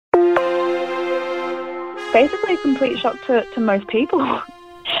basically a complete shock to most people.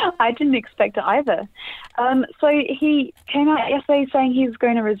 I didn't expect it either. So he came out yesterday saying he's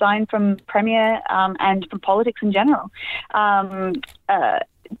going to resign from Premier and from politics in general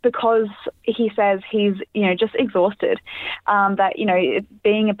because he says he's, just exhausted. That,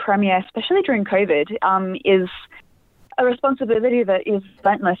 being a Premier, especially during COVID, is a responsibility that is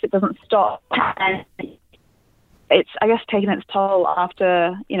relentless. It doesn't stop. And it's, I guess, taken its toll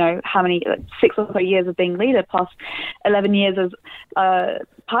after, how many, 6 or so years of being leader, plus 11 years as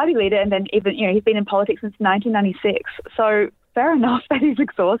party leader, and then even, he's been in politics since 1996. So fair enough that he's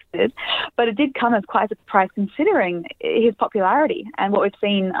exhausted, but it did come as quite a surprise considering his popularity and what we've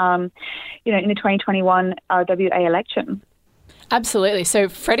seen, in the 2021 WA election. Absolutely. So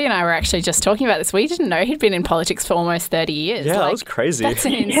Freddie and I were actually just talking about this. We didn't know he'd been in politics for almost 30 years. Yeah, that was crazy. That's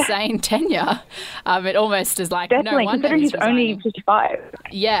an insane tenure. It almost is like, definitely, no wonder considering he's only 55.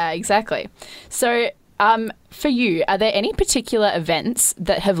 Yeah, exactly. So for you, are there any particular events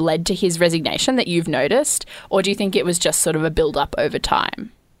that have led to his resignation that you've noticed, or do you think it was just sort of a build-up over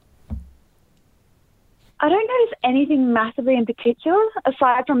time? I don't notice anything massively in particular,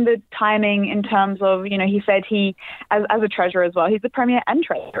 aside from the timing in terms of, he said he, as a treasurer as well, he's the Premier and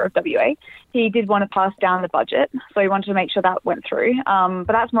Treasurer of WA, he did want to pass down the budget, so he wanted to make sure that went through. But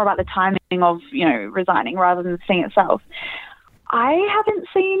that's more about the timing of, resigning rather than the thing itself. I haven't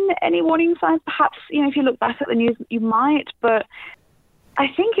seen any warning signs. Perhaps, if you look back at the news, you might, but I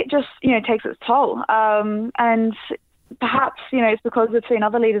think it just, takes its toll. And perhaps, it's because we've seen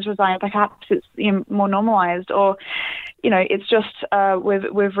other leaders resign. Perhaps it's more normalised, or, it's just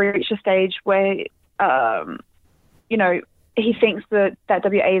we've reached a stage where, he thinks that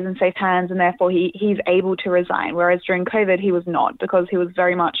WA is in safe hands and therefore he's able to resign. Whereas during COVID, he was not, because he was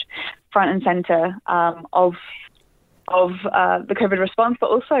very much front and centre of the COVID response, but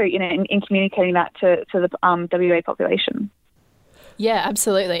also, in communicating that to the WA population. Yeah,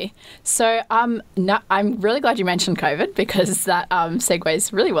 absolutely. So I'm really glad you mentioned COVID, because that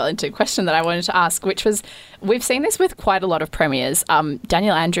segues really well into a question that I wanted to ask, which was, we've seen this with quite a lot of premiers,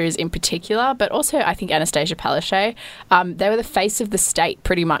 Daniel Andrews in particular, but also I think Anastasia Palaszczuk. They were the face of the state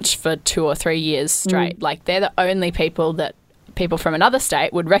pretty much for 2 or 3 years straight. Like, they're the only people that people from another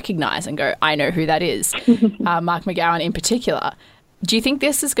state would recognise and go, I know who that is. Mark McGowan in particular. Do you think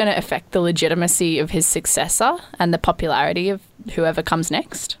this is going to affect the legitimacy of his successor and the popularity of whoever comes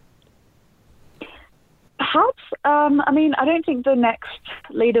next? Perhaps. I don't think the next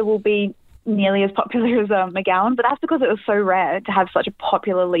leader will be nearly as popular as McGowan, but that's because it was so rare to have such a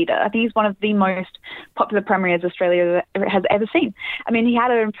popular leader. I think he's one of the most popular premiers Australia has ever seen. He had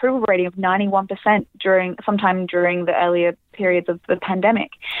an approval rating of 91% sometime during the earlier periods of the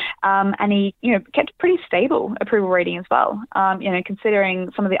pandemic. And he, kept a pretty stable approval rating as well.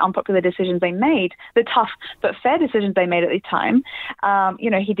 Considering some of the unpopular decisions they made, the tough but fair decisions they made at the time,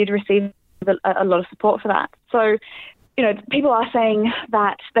 he did receive a lot of support for that. So, people are saying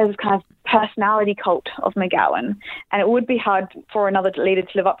that there's a kind of personality cult of McGowan, and it would be hard for another leader to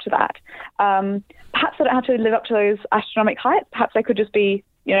live up to that. Perhaps they don't have to live up to those astronomical heights. Perhaps they could just be,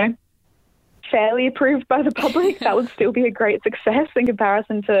 fairly approved by the public. That would still be a great success in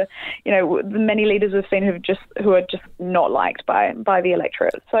comparison to, the many leaders we've seen who are just not liked by the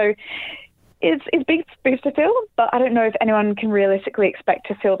electorate. So it's big boots to fill, but I don't know if anyone can realistically expect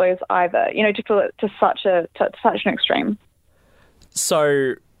to fill those either, to fill it to such an extreme.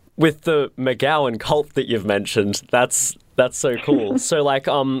 So with the McGowan cult that you've mentioned, that's so cool.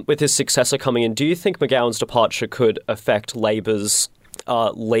 So with his successor coming in, do you think McGowan's departure could affect Labor's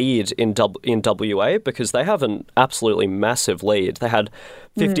lead in WA? Because they have an absolutely massive lead. They had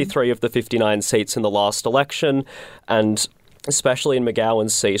 53 of the 59 seats in the last election, and especially in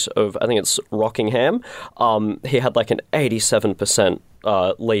McGowan's seat of, I think it's Rockingham, he had an 87%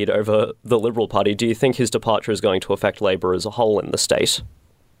 lead over the Liberal Party. Do you think his departure is going to affect Labor as a whole in the state?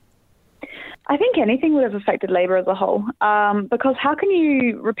 I think anything would have affected Labor as a whole, because how can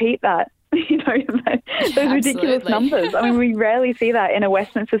you repeat that? Those ridiculous numbers. We rarely see that in a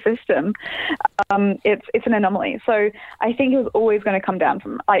Westminster system. It's an anomaly. So I think it was always going to come down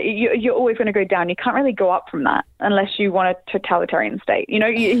from, you're always going to go down. You can't really go up from that unless you want a totalitarian state.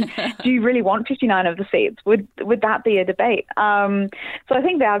 Do you really want 59 of the seats? Would that be a debate? So I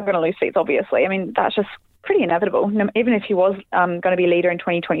think they are going to lose seats, obviously. That's just pretty inevitable, even if he was going to be leader in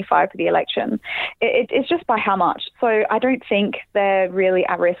 2025 for the election. It's just by how much. So I don't think they're really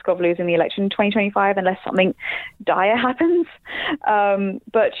at risk of losing the election in 2025 unless something dire happens.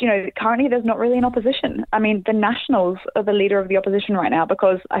 But, currently there's not really an opposition. The Nationals are the leader of the opposition right now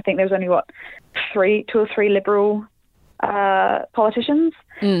because I think there's only, 2 or 3 Liberal politicians.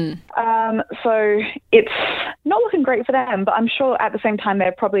 So it's not looking great for them, but I'm sure at the same time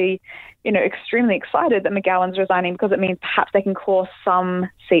they're probably, extremely excited that McGowan's resigning because it means perhaps they can claw some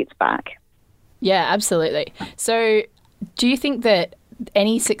seats back. Yeah, absolutely. So do you think that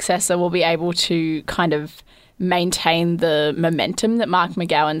any successor will be able to kind of maintain the momentum that Mark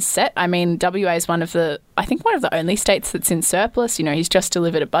McGowan set? I mean, WA is one of the only states that's in surplus. He's just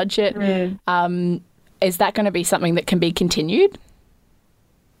delivered a budget. Is that going to be something that can be continued?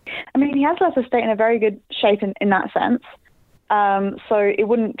 I mean, he has left the state in a very good shape in that sense. So it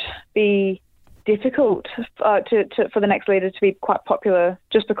wouldn't be difficult for the next leader to be quite popular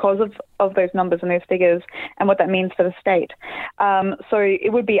just because of those numbers and those figures and what that means for the state. So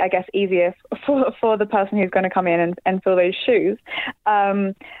it would be, I guess, easier for the person who's going to come in and fill those shoes.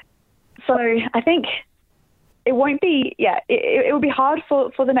 So I think it won't be, it will be hard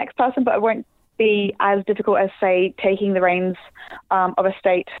for the next person, but it won't be as difficult as, say, taking the reins of a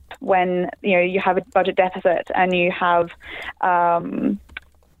state when, you have a budget deficit and you have,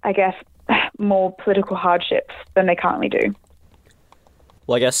 I guess, more political hardships than they currently do.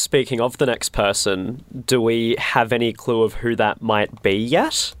 Well, I guess speaking of the next person, do we have any clue of who that might be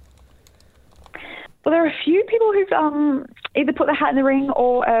yet? Well, there are a few people who've either put their hat in the ring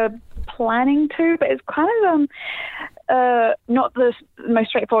or are planning to, but it's kind of not the most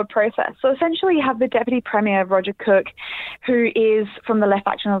straightforward process. So essentially you have the Deputy Premier, Roger Cook, who is from the left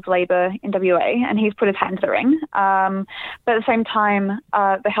faction of Labor in WA, and he's put his hat into the ring. But at the same time,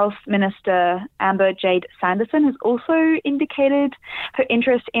 the Health Minister, Amber Jade Sanderson, has also indicated her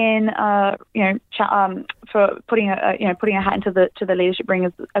interest in, for putting a hat into the leadership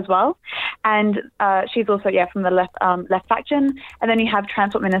ring as well. And she's also, from the left faction. And then you have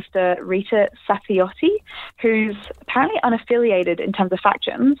Transport Minister Rita Safiotti, who's apparently unaffiliated in terms of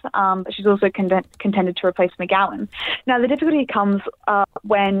factions, but she's also contended to replace McGowan. Now, the difficulty comes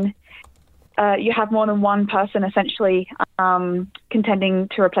when you have more than one person essentially contending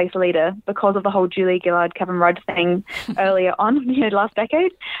to replace a leader because of the whole Julie Gillard, Kevin Rudd thing earlier on, last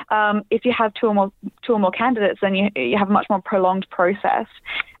decade. If you have two or more candidates, then you have a much more prolonged process.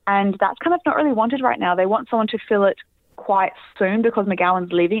 And that's kind of not really wanted right now. They want someone to fill it quite soon because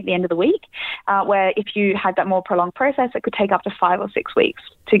McGowan's leaving at the end of the week, where if you had that more prolonged process, it could take up to 5 or 6 weeks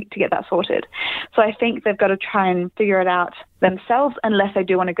to get that sorted. So I think they've got to try and figure it out themselves unless they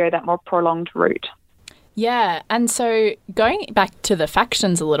do want to go that more prolonged route. Yeah, and so going back to the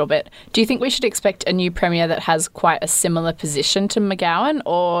factions a little bit, do you think we should expect a new premier that has quite a similar position to McGowan,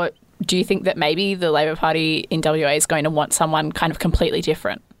 or do you think that maybe the Labor Party in WA is going to want someone kind of completely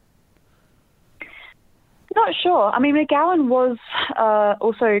different? Not sure. I mean, McGowan was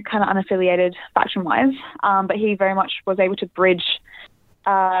also kind of unaffiliated faction-wise, but he very much was able to bridge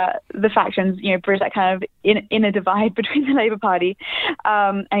the factions, bridge that kind of inner divide between the Labor Party,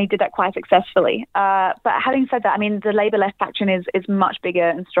 and he did that quite successfully. But having said that, I mean, the Labor left faction is much bigger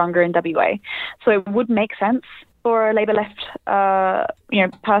and stronger in WA, so it would make sense for a Labor left,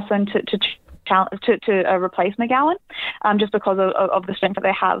 person to replace McGowan, just because of the strength that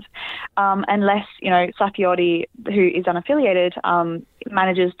they have. Unless, Safiotti, who is unaffiliated,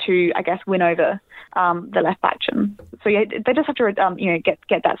 manages to, I guess, win over the left faction. So, they just have to,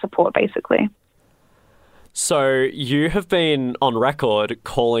 get that support, basically. So you have been on record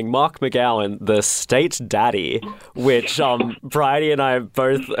calling Mark McGowan the state daddy, which Bridie and I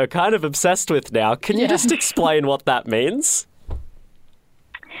both are kind of obsessed with now. Can you just explain what that means?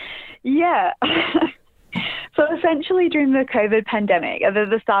 Yeah. So essentially during the COVID pandemic, at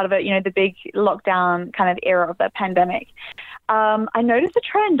the start of it, the big lockdown kind of era of the pandemic, I noticed a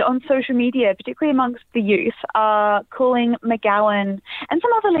trend on social media, particularly amongst the youth, calling McGowan and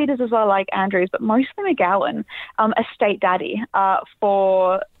some other leaders as well, like Andrews, but mostly McGowan, a state daddy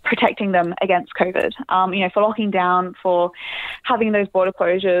for protecting them against COVID, for locking down, for having those border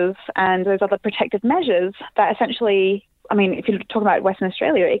closures and those other protective measures that essentially, I mean, if you're talking about Western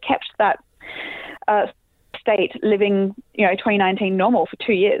Australia, it kept that state living, 2019 normal for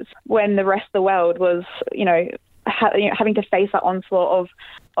 2 years when the rest of the world was, having to face that onslaught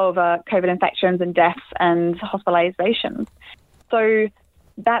of COVID infections and deaths and hospitalizations. So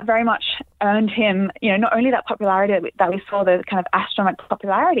that very much earned him, not only that popularity that we saw, the kind of astronomical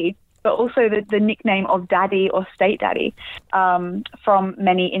popularity, but also the nickname of Daddy or State Daddy from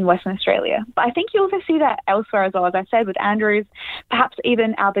many in Western Australia. But I think you also see that elsewhere as well, as I said, with Andrews, perhaps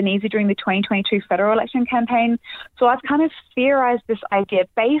even Albanese during the 2022 federal election campaign. So I've kind of theorised this idea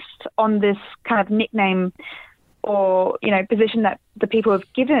based on this kind of nickname or, position that the people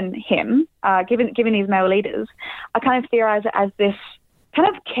have given him, given these male leaders. I kind of theorise it as this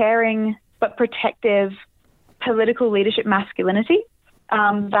kind of caring but protective political leadership masculinity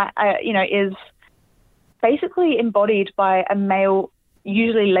that, is basically embodied by a male,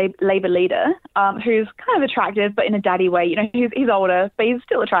 usually Labour leader, who's kind of attractive, but in a daddy way. He's older, but he's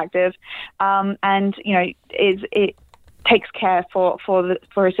still attractive, and it takes care for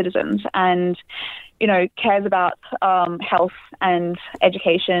his citizens, and cares about health and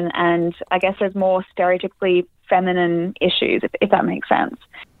education, and I guess there's more stereotypically feminine issues, if that makes sense.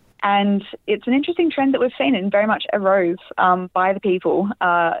 And it's an interesting trend that we've seen and very much arose by the people,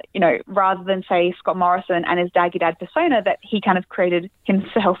 rather than, say, Scott Morrison and his daggy dad persona that he kind of created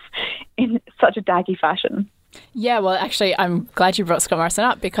himself in such a daggy fashion. Yeah, well, actually, I'm glad you brought Scott Morrison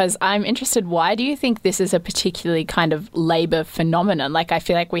up because I'm interested. Why do you think this is a particularly kind of Labour phenomenon? Like, I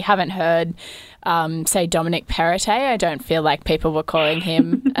feel like we haven't heard, say, Dominic Perrottet. I don't feel like people were calling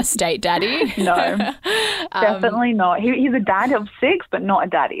him a state daddy. No, definitely not. He's a dad of 6, but not a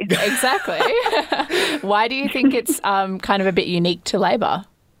daddy. Exactly. Why do you think it's kind of a bit unique to Labour?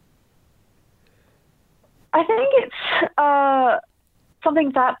 I think it's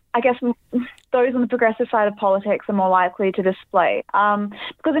something that I guess those on the progressive side of politics are more likely to display.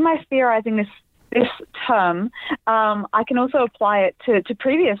 Because in my theorising this term, I can also apply it to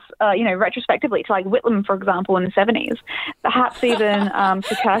previous, retrospectively, to like Whitlam, for example, in the 70s, perhaps even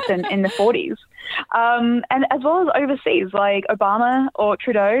to Curtin in the 40s, and as well as overseas, like Obama or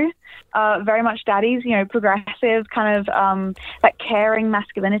Trudeau, very much daddies, progressive, kind of that caring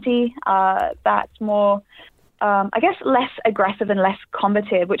masculinity, that's more... I guess less aggressive and less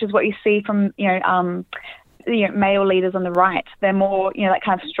combative, which is what you see from, male leaders on the right. They're more, that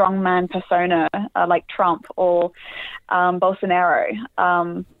kind of strongman persona, like Trump or Bolsonaro,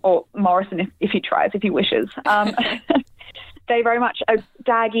 or Morrison if he tries, if he wishes. They very much are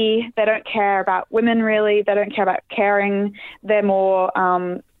daggy. They don't care about women, really. They don't care about caring. They're more,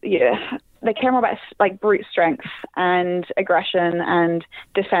 they care more about like brute strength and aggression and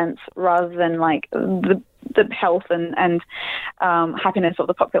defense rather than like the health and happiness of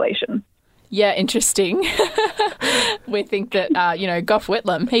the population. Yeah, interesting. We think that, Gough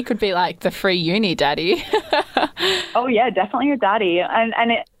Whitlam, he could be like the free uni daddy. Oh, yeah, definitely a daddy.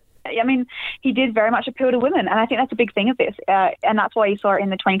 And he did very much appeal to women, and I think that's a big thing of this, and that's why you saw it in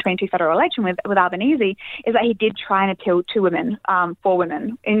the 2022 federal election with Albanese, is that he did try and appeal to women, for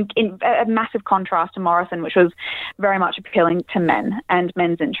women, in a massive contrast to Morrison, which was very much appealing to men and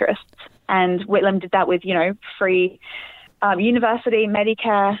men's interests. And Whitlam did that with, free university,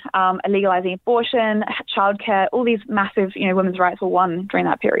 Medicare, legalising abortion, childcare, all these massive, women's rights were won during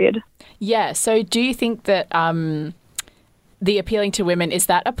that period. Yeah, so do you think that... the appealing to women, is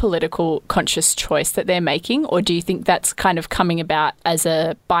that a political conscious choice that they're making, or do you think that's kind of coming about as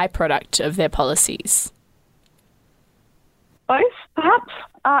a byproduct of their policies? Both, perhaps.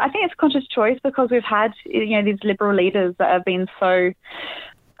 I think it's a conscious choice because we've had, these liberal leaders that have been so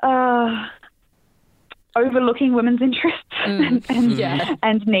overlooking women's interests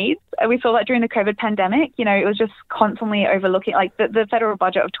and needs. We saw that during the COVID pandemic. It was just constantly overlooking, like the federal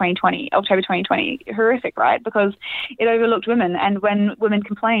budget of October 2020, horrific, right? Because it overlooked women. And when women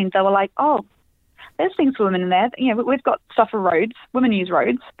complained, they were like, oh, there's things for women in there. We've got stuff for roads. Women use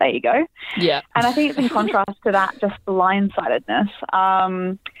roads. There you go. Yeah. And I think it's in contrast to that just blindsidedness.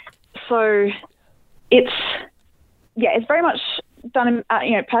 So it's very much done,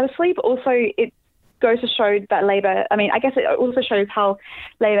 purposely, but also it goes to show that Labor, I guess it also shows how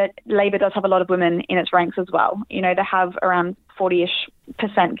Labor does have a lot of women in its ranks as well. They have around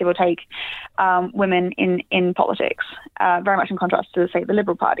 40-ish%, give or take, women in politics, very much in contrast to, say, the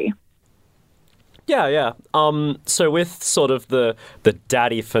Liberal Party. Yeah. So with sort of the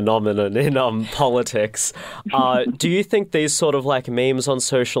daddy phenomenon in politics, do you think these sort of like memes on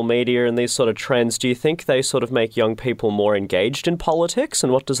social media and these sort of trends, do you think they sort of make young people more engaged in politics?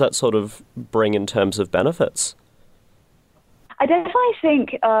 And what does that sort of bring in terms of benefits? I definitely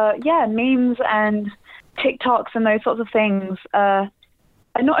think, memes and TikToks and those sorts of things are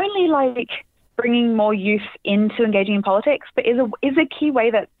not only like bringing more youth into engaging in politics, but is a key way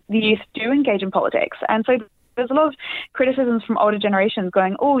that the youth do engage in politics. And so there's a lot of criticisms from older generations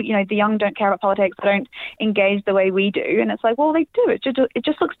going, the young don't care about politics, they don't engage the way we do. And it's like, well, they do. It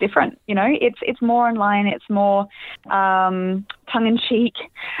just looks different. It's more online, it's more tongue-in-cheek,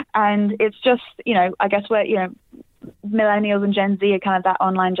 and it's just, I guess we're, millennials and Gen Z are kind of that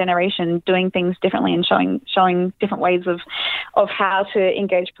online generation doing things differently and showing different ways of how to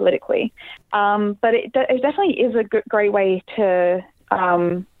engage politically. But it definitely is a great way to,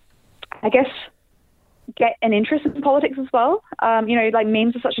 get an interest in politics as well. Like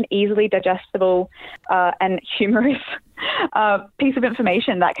memes are such an easily digestible and humorous piece of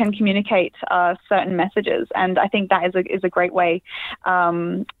information that can communicate certain messages. And I think that is a great way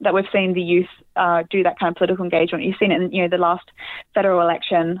that we've seen the youth do that kind of political engagement. You've seen it in the last federal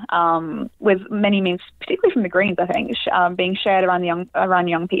election with many memes, particularly from the Greens, I think, being shared around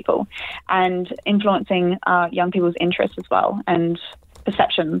young people and influencing young people's interests as well and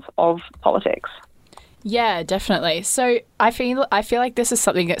perceptions of politics. Yeah, definitely. So I feel like this is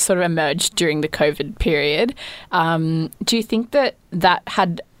something that sort of emerged during the COVID period. Do you think that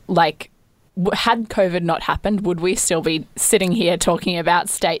had COVID not happened, would we still be sitting here talking about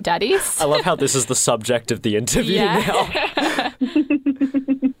state daddies? I love how this is the subject of the interview now.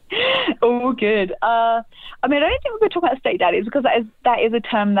 Oh, good. I don't think we're going to talk about state daddies because that is a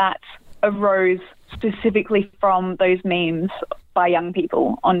term that arose specifically from those memes by young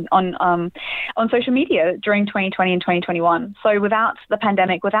people on social media during 2020 and 2021. So without the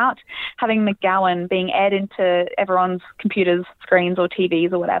pandemic, without having McGowan being aired into everyone's computers, screens or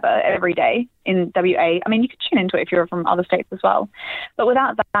TVs or whatever every day in WA, I mean, you could tune into it if you're from other states as well. But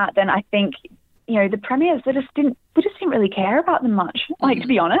without that, then I think, the premiers, we just didn't really care about them much. Like, to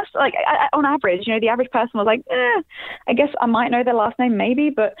be honest, like on average, the average person was like, I guess I might know their last name maybe,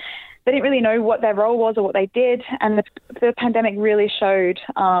 but they didn't really know what their role was or what they did. And the pandemic really showed,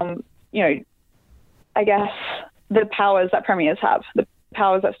 I guess, the powers that premiers have, the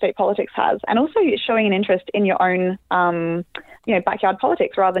powers that state politics has, and also showing an interest in your own, backyard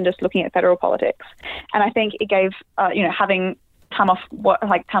politics rather than just looking at federal politics. And I think it gave, having time off work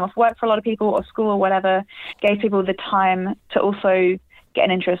for a lot of people or school or whatever, gave people the time to also get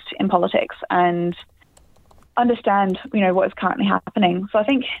an interest in politics and understand, what is currently happening. So I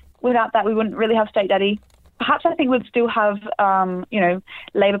think without that, we wouldn't really have state daddy. Perhaps I think we'd still have,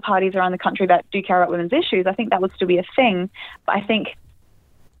 Labour parties around the country that do care about women's issues. I think that would still be a thing, but I think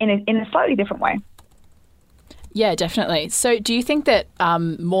in a slightly different way. Yeah, definitely. So do you think that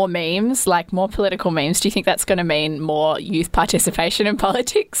more memes, like more political memes, do you think that's going to mean more youth participation in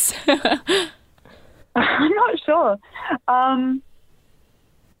politics? I'm not sure.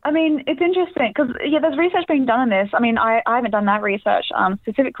 It's interesting because, there's research being done on this. I mean, I haven't done that research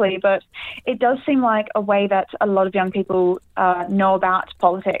specifically, but it does seem like a way that a lot of young people know about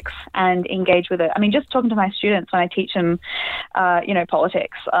politics and engage with it. I mean, just talking to my students when I teach them,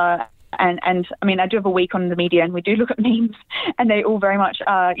 politics, and I mean, I do have a week on the media and we do look at memes and they all very much,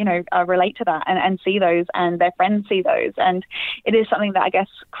 relate to that and see those and their friends see those. And it is something that I guess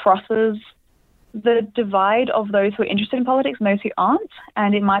crosses the divide of those who are interested in politics and those who aren't.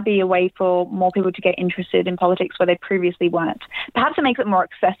 And it might be a way for more people to get interested in politics where they previously weren't. Perhaps it makes it more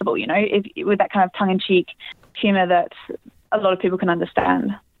accessible, with that kind of tongue-in-cheek humour that a lot of people can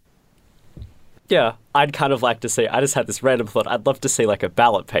understand. Yeah, I'd kind of like to see, I just had this random thought, I'd love to see like a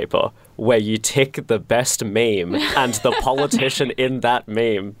ballot paper where you tick the best meme and the politician in that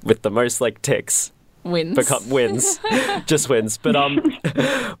meme with the most like ticks wins. Just wins. But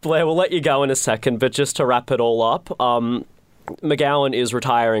Blair, we'll let you go in a second, but just to wrap it all up, McGowan is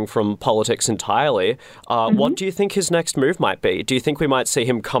retiring from politics entirely. What do you think his next move might be? Do you think we might see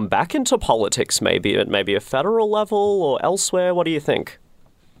him come back into politics maybe at maybe a federal level or elsewhere? What do you think?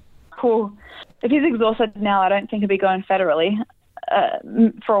 Cool. If he's exhausted now, I don't think he'll be going federally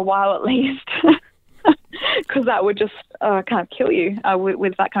for a while at least, because that would just kind of kill you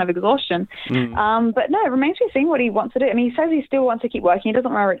with that kind of exhaustion. But no, it remains to be seen what he wants to do. I mean, he says he still wants to keep working. He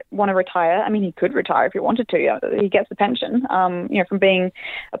doesn't want to retire. I mean, he could retire if he wanted to. He gets the pension, from being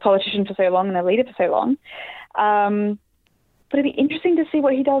a politician for so long and a leader for so long. But it'd be interesting to see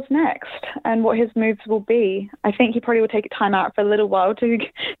what he does next and what his moves will be. I think he probably will take time out for a little while to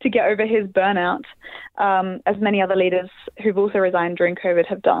get over his burnout, as many other leaders who've also resigned during COVID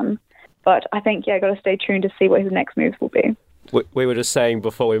have done. But I think, got to stay tuned to see what his next moves will be. We were just saying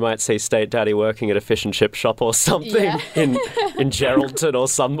before we might see State Daddy working at a fish and chip shop or something in Geraldton or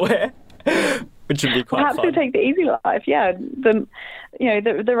somewhere, which would be quite fun. Perhaps to take the easy life,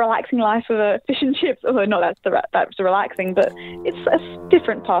 the relaxing life of a fish and chips. Although not that's relaxing, but it's a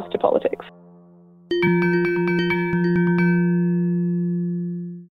different path to politics.